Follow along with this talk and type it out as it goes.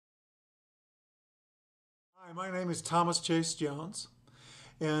Hi, my name is Thomas Chase Jones,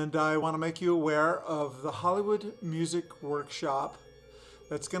 and I want to make you aware of the Hollywood Music Workshop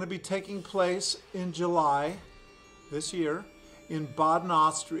that's going to be taking place in July this year in Baden,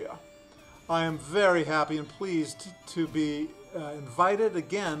 Austria. I am very happy and pleased to be invited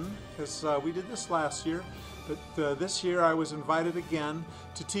again, because we did this last year, but this year I was invited again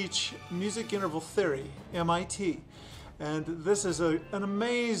to teach music interval theory, MIT. And this is an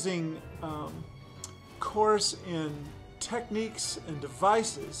amazing course in techniques and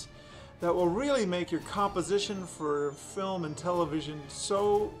devices that will really make your composition for film and television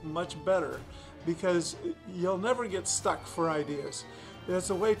so much better, because you'll never get stuck for ideas. It's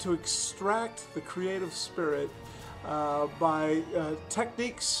a way to extract the creative spirit by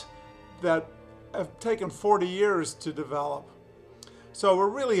techniques that have taken 40 years to develop. So we're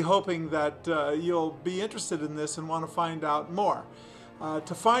really hoping that you'll be interested in this and want to find out more.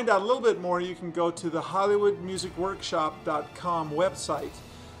 To find out a little bit more, you can go to the HollywoodMusicWorkshop.com website.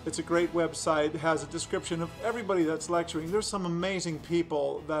 It's a great website. It has a description of everybody that's lecturing. There's some amazing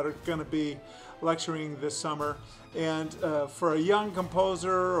people that are going to be lecturing this summer. And for a young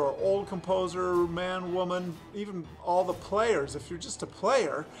composer or old composer, man, woman, even all the players, if you're just a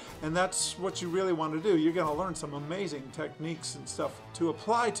player and that's what you really want to do, you're going to learn some amazing techniques and stuff to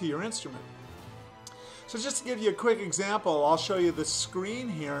apply to your instrument. So just to give you a quick example, I'll show you the screen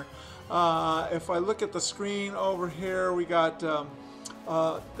here. If I look at the screen over here, we got,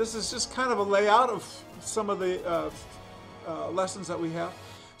 this is just kind of a layout of some of the lessons that we have.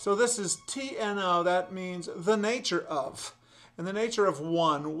 So this is TNO, that means the nature of. And the nature of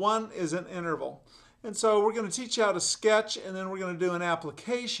one. One is an interval. And so we're going to teach you how to sketch, and then we're going to do an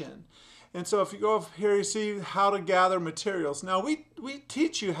application. And so if you go up here, you see how to gather materials. Now we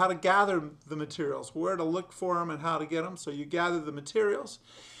teach you how to gather the materials, where to look for them and how to get them. So you gather the materials.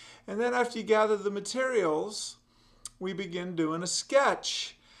 And then after you gather the materials, we begin doing a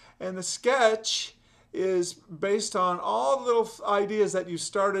sketch. And the sketch is based on all the little ideas that you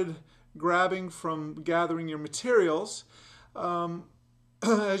started grabbing from gathering your materials.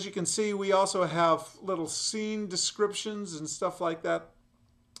 As you can see, we also have little scene descriptions and stuff like that.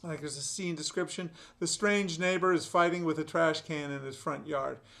 Like there's a scene description. The strange neighbor is fighting with a trash can in his front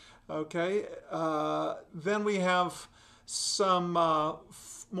yard. Okay. Then we have some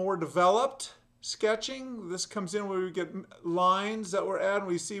more developed sketching. This comes in where we get lines that we're adding.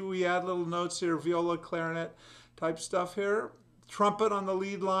 We add little notes here, viola, clarinet type stuff here. Trumpet on the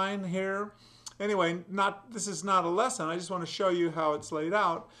lead line here. Anyway, this is not a lesson. I just want to show you how it's laid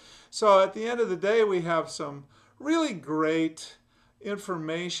out. So at the end of the day, we have some really great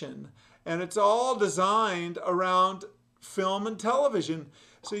information, and it's all designed around film and television.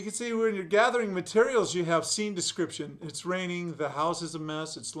 So you can see when you're gathering materials, you have scene description. It's raining, the house is a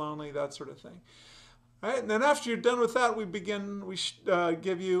mess, it's lonely, that sort of thing. All right, and then after you're done with that, we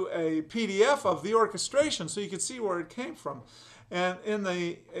give you a PDF of the orchestration so you can see where it came from. And in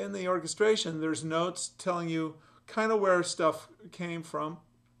the orchestration, there's notes telling you kind of where stuff came from.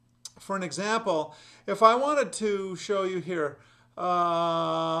 For an example, if I wanted to show you here,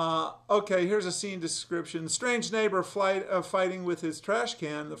 okay, here's a scene description. Strange neighbor fighting with his trash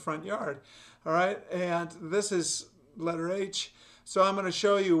can in the front yard. All right, and this is letter H. So I'm going to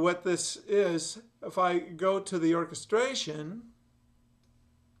show you what this is. If I go to the orchestration,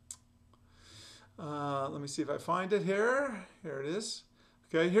 let me see if I find it here. Here it is.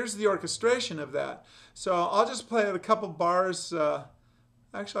 Okay, here's the orchestration of that. So I'll just play it a couple bars.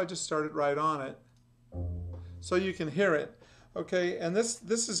 Actually, I just started right on it, so you can hear it. Okay, and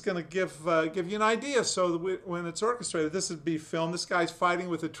this is going to give you an idea. So that when it's orchestrated, this would be filmed. This guy's fighting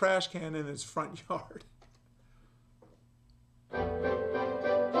with a trash can in his front yard.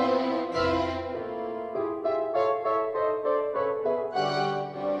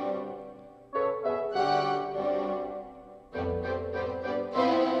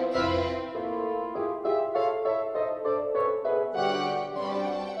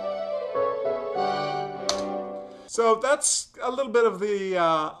 So that's a little bit of the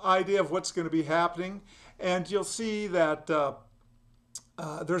idea of what's going to be happening, and you'll see that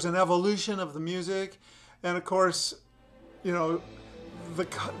there's an evolution of the music, and of course, you know,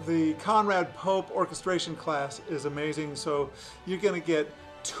 the Conrad Pope orchestration class is amazing. So you're going to get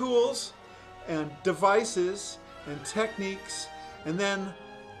tools and devices and techniques, and then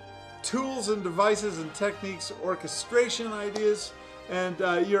tools and devices and techniques, orchestration ideas, and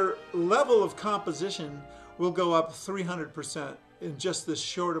your level of composition will go up 300% in just this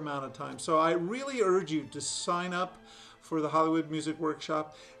short amount of time. So I really urge you to sign up for the Hollywood Music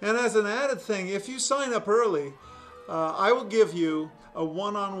Workshop. And as an added thing, if you sign up early, I will give you a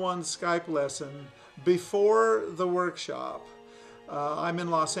one-on-one Skype lesson before the workshop. I'm in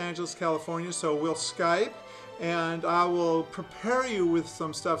Los Angeles, California, so we'll Skype, and I will prepare you with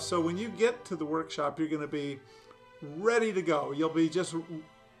some stuff. So when you get to the workshop, you're going to be ready to go. You'll be just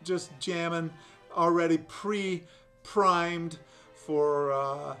jamming, already pre-primed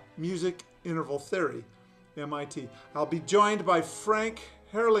for music interval theory, MIT. I'll be joined by Frank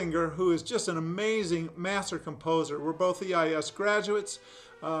Herrlinger, who is just an amazing master composer. We're both EIS graduates,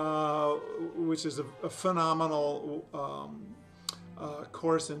 which is a phenomenal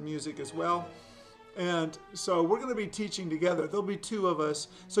course in music as well. And so we're going to be teaching together. There'll be two of us,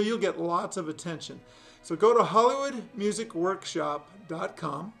 so you'll get lots of attention. So go to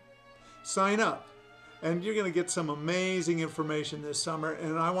HollywoodMusicWorkshop.com, sign up, and you're going to get some amazing information this summer,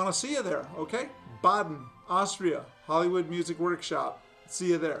 and I want to see you there, okay? Baden, Austria, Hollywood Music Workshop. See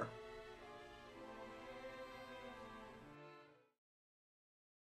you there.